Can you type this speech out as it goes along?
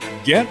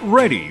Get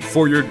ready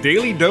for your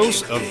daily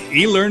dose of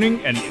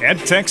e-learning and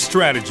edtech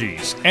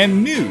strategies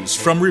and news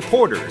from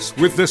reporters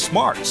with the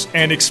smarts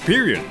and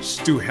experience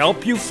to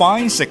help you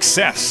find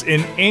success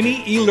in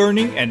any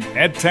e-learning and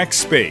edtech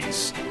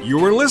space.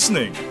 You are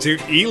listening to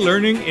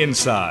E-Learning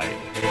Inside.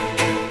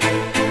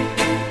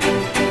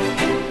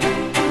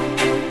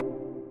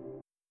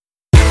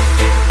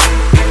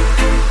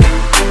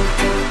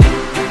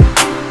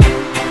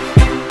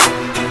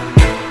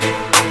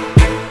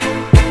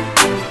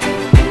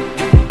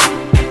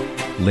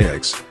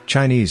 LAIX,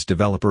 Chinese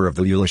developer of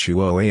the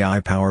Liulishuo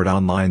AI-powered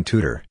online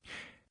tutor,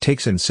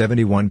 takes in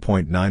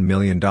 $71.9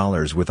 million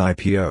with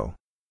IPO.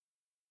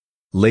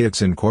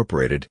 LAIX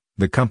Incorporated,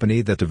 the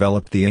company that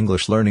developed the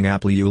English learning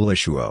app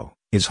Liulishuo,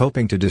 is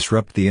hoping to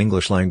disrupt the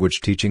English language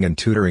teaching and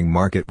tutoring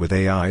market with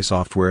AI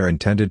software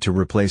intended to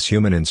replace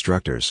human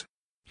instructors.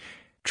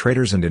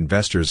 Traders and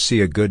investors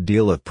see a good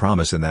deal of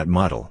promise in that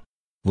model.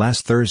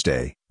 Last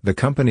Thursday, the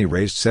company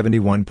raised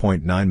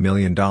 $71.9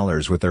 million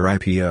with their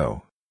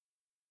IPO.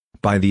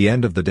 By the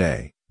end of the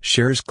day,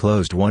 shares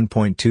closed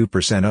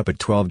 1.2% up at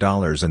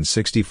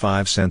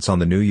 $12.65 on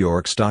the New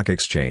York Stock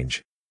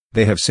Exchange.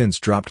 They have since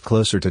dropped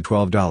closer to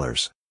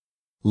 $12.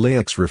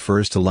 LAIX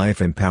refers to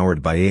life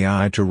empowered by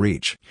AI to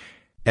reach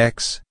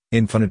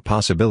infinite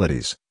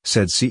possibilities,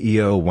 said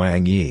CEO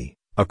Wang Yi,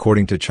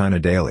 according to China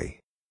Daily.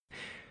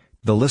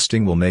 The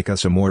listing will make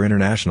us a more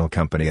international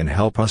company and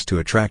help us to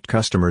attract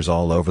customers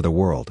all over the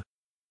world.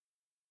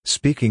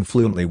 Speaking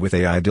fluently with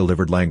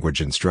AI-delivered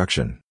language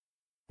instruction.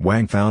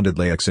 Wang founded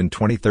LAIX in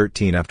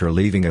 2013 after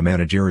leaving a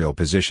managerial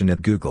position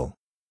at Google.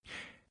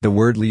 The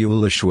word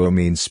Liulishuo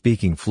means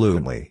speaking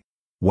fluently.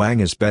 Wang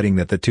is betting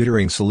that the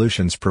tutoring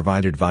solutions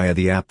provided via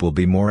the app will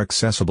be more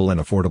accessible and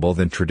affordable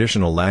than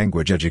traditional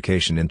language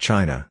education in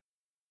China.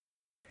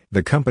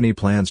 The company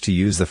plans to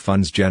use the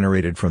funds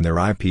generated from their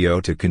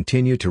IPO to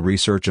continue to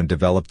research and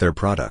develop their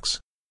products.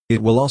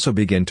 It will also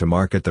begin to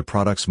market the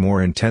products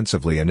more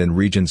intensively and in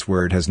regions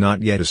where it has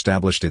not yet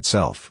established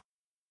itself.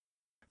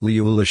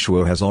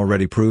 Liulishuo has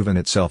already proven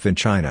itself in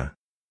China.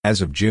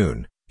 As of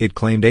June, it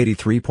claimed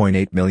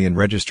 83.8 million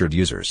registered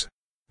users.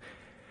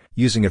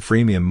 Using a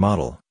freemium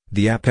model,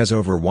 the app has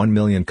over 1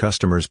 million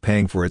customers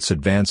paying for its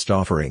advanced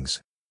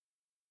offerings.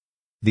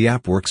 The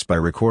app works by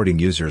recording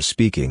users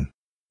speaking.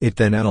 It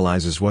then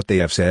analyzes what they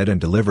have said and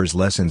delivers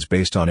lessons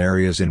based on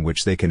areas in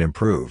which they can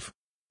improve.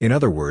 In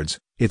other words,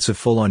 it's a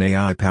full-on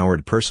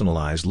AI-powered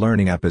personalized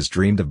learning app as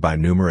dreamed of by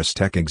numerous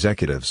tech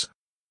executives.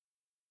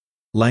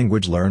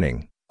 Language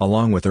learning,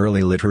 along with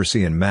early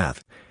literacy and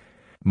math,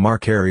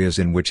 mark areas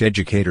in which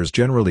educators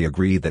generally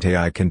agree that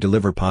AI can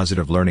deliver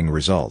positive learning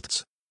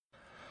results.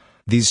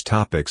 These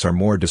topics are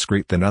more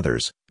discrete than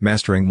others,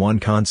 mastering one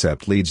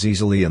concept leads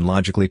easily and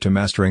logically to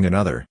mastering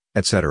another,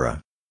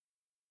 etc.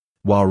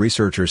 While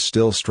researchers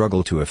still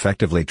struggle to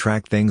effectively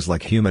track things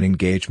like human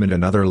engagement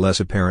and other less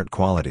apparent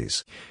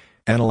qualities,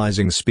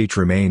 analyzing speech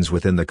remains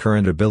within the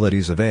current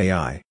abilities of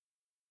AI.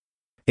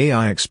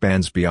 AI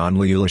expands beyond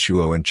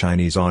Liulishuo and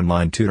Chinese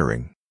online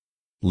tutoring.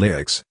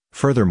 LAIX,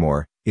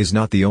 furthermore, is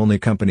not the only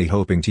company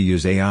hoping to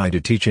use AI to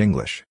teach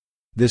English.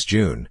 This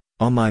June,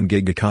 online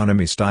gig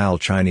economy-style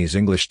Chinese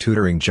English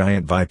tutoring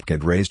giant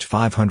VIPeKid raised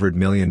 $500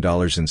 million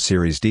in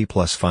Series D+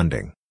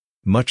 funding.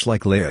 Much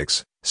like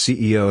LAIX,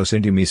 CEO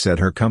Cindy Mi said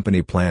her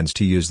company plans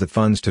to use the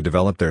funds to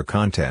develop their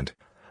content,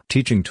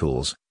 teaching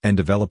tools, and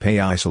develop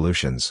AI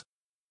solutions.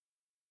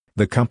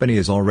 The company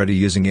is already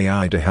using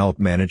AI to help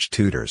manage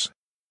tutors.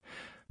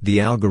 The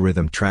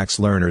algorithm tracks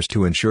learners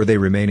to ensure they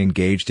remain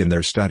engaged in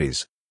their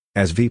studies.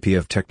 As VP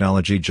of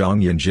Technology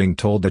Zhang Yanjing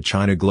told the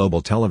China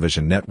Global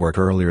Television Network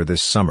earlier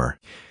this summer,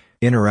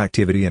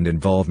 interactivity and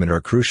involvement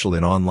are crucial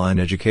in online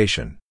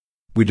education.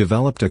 We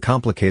developed a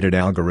complicated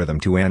algorithm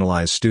to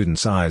analyze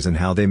students' eyes and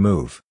how they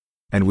move.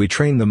 And we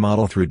train the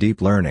model through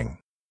deep learning.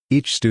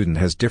 Each student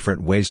has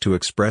different ways to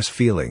express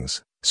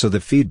feelings, so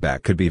the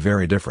feedback could be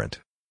very different.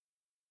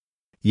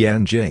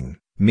 Yanjing,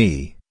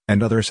 Mi,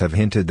 and others have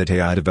hinted that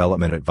AI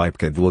development at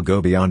VIPeKid will go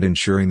beyond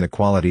ensuring the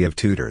quality of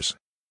tutors.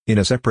 In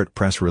a separate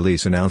press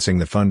release announcing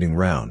the funding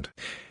round,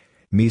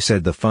 Mi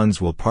said the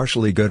funds will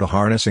partially go to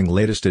harnessing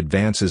latest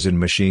advances in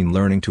machine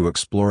learning to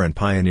explore and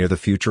pioneer the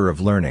future of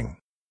learning.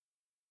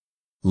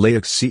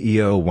 LAIX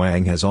CEO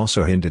Wang has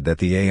also hinted that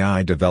the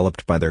AI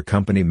developed by their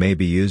company may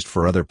be used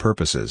for other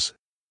purposes.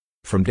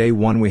 From day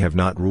one we have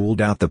not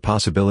ruled out the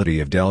possibility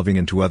of delving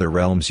into other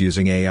realms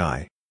using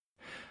AI.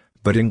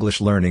 But English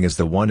learning is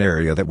the one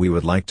area that we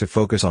would like to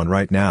focus on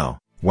right now,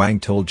 Wang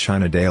told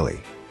China Daily.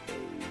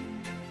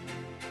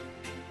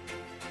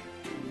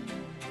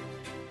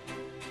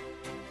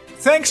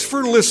 Thanks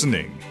for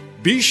listening.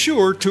 Be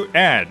sure to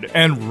add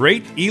and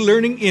rate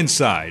E-Learning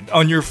Inside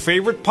on your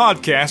favorite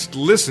podcast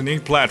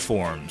listening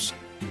platforms.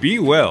 Be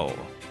well.